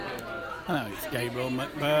Hello, it's Gabriel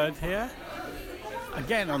McBird here.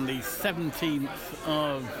 Again on the 17th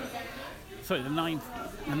of, sorry, the 19th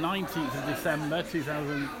of December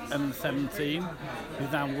 2017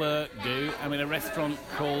 is our work due. I'm in a restaurant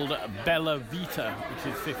called Bella Vita, which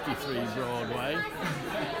is 53 Broadway.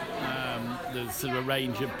 There's sort of a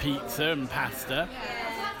range of pizza and pasta.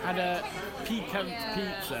 Had a piquant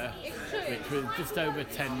pizza, which was just over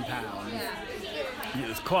 £10. It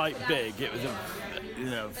was quite big. It was a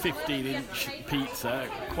 15-inch pizza,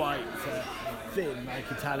 quite thin, like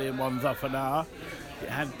Italian ones often are. It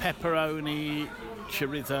had pepperoni,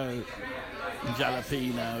 chorizo,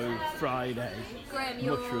 jalapeno, fried egg, Graham,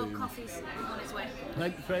 mushroom. your coffee's on its way.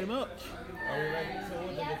 Thank you very much.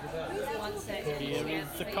 One sec. Here is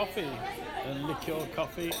the coffee, a liqueur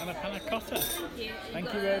coffee and a panna cotta.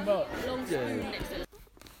 Thank you very much. Long spoon next to it.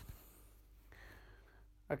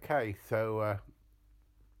 Okay, so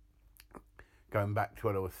going back to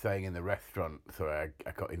what I was saying in the restaurant, sorry,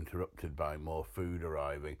 I got interrupted by more food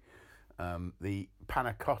arriving. The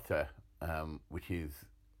panna cotta, which is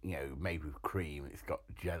made with cream, it's got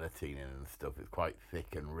gelatin in it and stuff. It's quite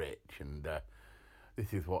thick and rich, and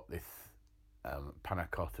this is what this panna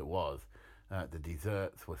cotta was. The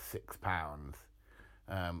desserts were £6,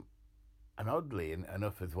 and oddly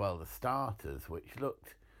enough as well, the starters, which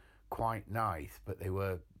looked quite nice, but they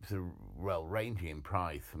were sort of ranging in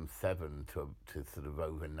price from £7 to sort of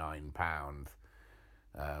over £9,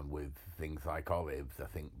 with things like olives, I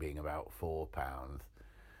think, being about £4.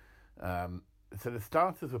 So the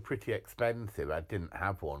starters were pretty expensive. I didn't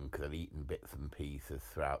have one because I'd eaten bits and pieces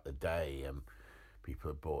throughout the day.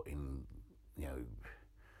 People had bought in,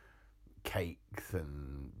 cakes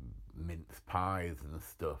and mince pies and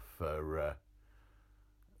stuff for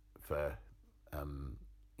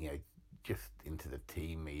just into the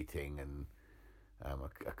team meeting, and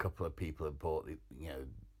a couple of people had bought them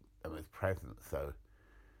as presents. So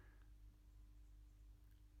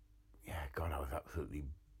yeah, God, I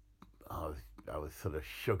was sort of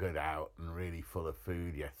sugared out and really full of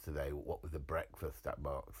food yesterday. What with the breakfast at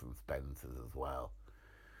Marks and Spencer's as well.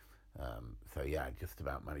 So yeah, I just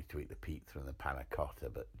about managed to eat the pizza and the panna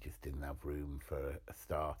cotta, but just didn't have room for a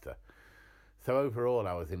starter. So overall,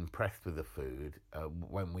 I was impressed with the food.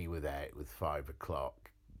 When we were there, it was 5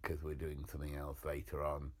 o'clock because we're doing something else later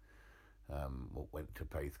on. Went to a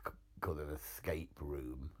place called an escape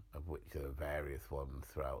room, of which there are various ones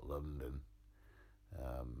throughout London.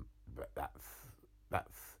 But that's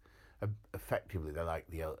effectively, they're like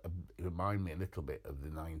it remind me a little bit of the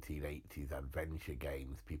 1980s adventure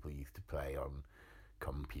games people used to play on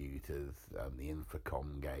computers, the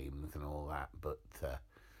Infocom games and all that, but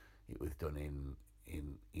it was done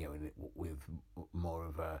with more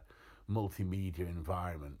of a multimedia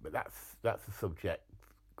environment. But that's a subject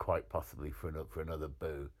quite possibly for another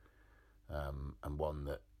boo, and one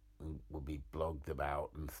that will be blogged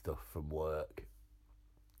about and stuff from work.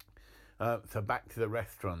 So back to the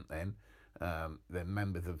restaurant then. The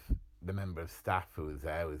member of staff who was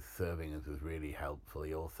there, was serving us, was really helpful.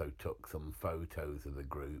 He also took some photos of the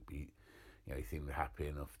group. He seemed happy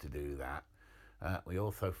enough to do that. We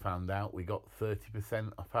also found out we got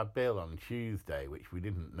 30% off our bill on Tuesday, which we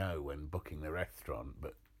didn't know when booking the restaurant,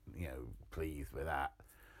 but pleased with that.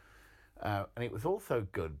 And it was also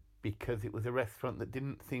good because it was a restaurant that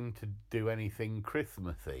didn't seem to do anything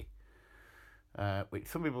Christmassy. Which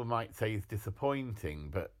some people might say is disappointing,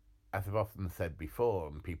 but as I've often said before,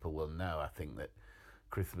 and people will know, I think that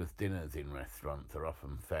Christmas dinners in restaurants are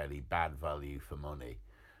often fairly bad value for money.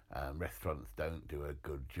 Restaurants don't do a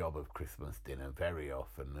good job of Christmas dinner very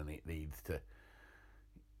often, and it leads to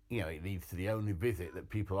the only visit that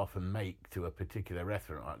people often make to a particular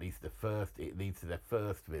restaurant, or at least it leads to their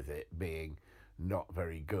first visit being not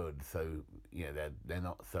very good. So they're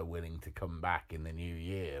not so willing to come back in the new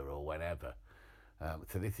year or whenever.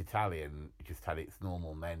 So this Italian just had its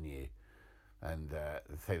normal menu, and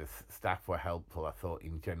say the staff were helpful. I thought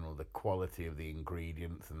in general the quality of the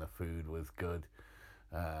ingredients and the food was good.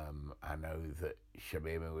 I know that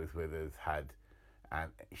Shamim, who was with us,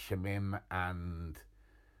 and Shamim and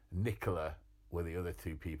Nicola were the other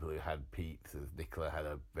two people who had pizzas. Nicola had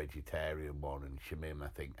a vegetarian one, and Shamim, I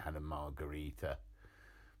think, had a margherita.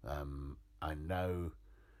 I know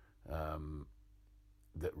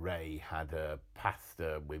that Ray had a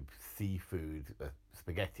pasta with seafood, a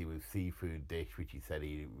spaghetti with seafood dish, which he said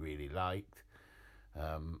he really liked.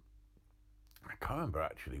 I can't remember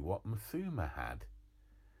actually what Masuma had.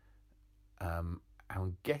 I'm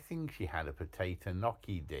guessing she had a potato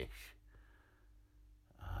gnocchi dish,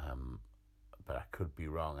 but I could be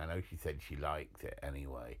wrong. I know she said she liked it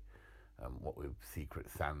anyway. what with Secret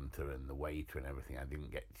Santa and the waiter and everything, I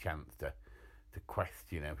didn't get a chance to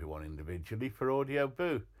question everyone individually for Audio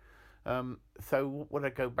Boo. So would I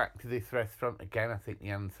go back to this restaurant again? I think the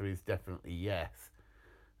answer is definitely yes.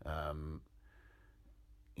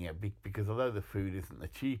 Because although the food isn't the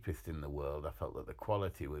cheapest in the world, I felt that the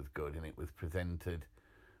quality was good and it was presented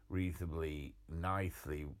reasonably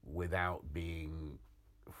nicely without being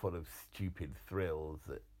full of stupid thrills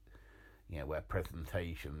that, where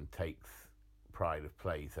presentation takes pride of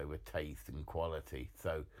place over taste and quality.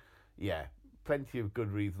 So, yeah, plenty of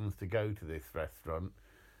good reasons to go to this restaurant,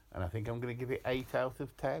 and I think I'm going to give it 8 out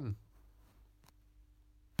of 10.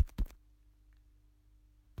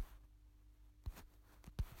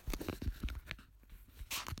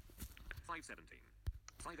 $5.17.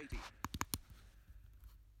 $5.18.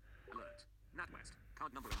 Alert. NatWest.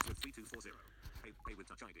 Card number ends with 3240. Pay with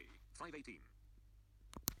Touch ID. $5.18.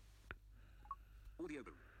 Audio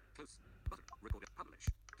Boom. Close. Button. Record it. Publish.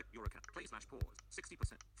 Your account. Play/pause.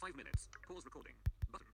 60%. 5 minutes. Pause recording.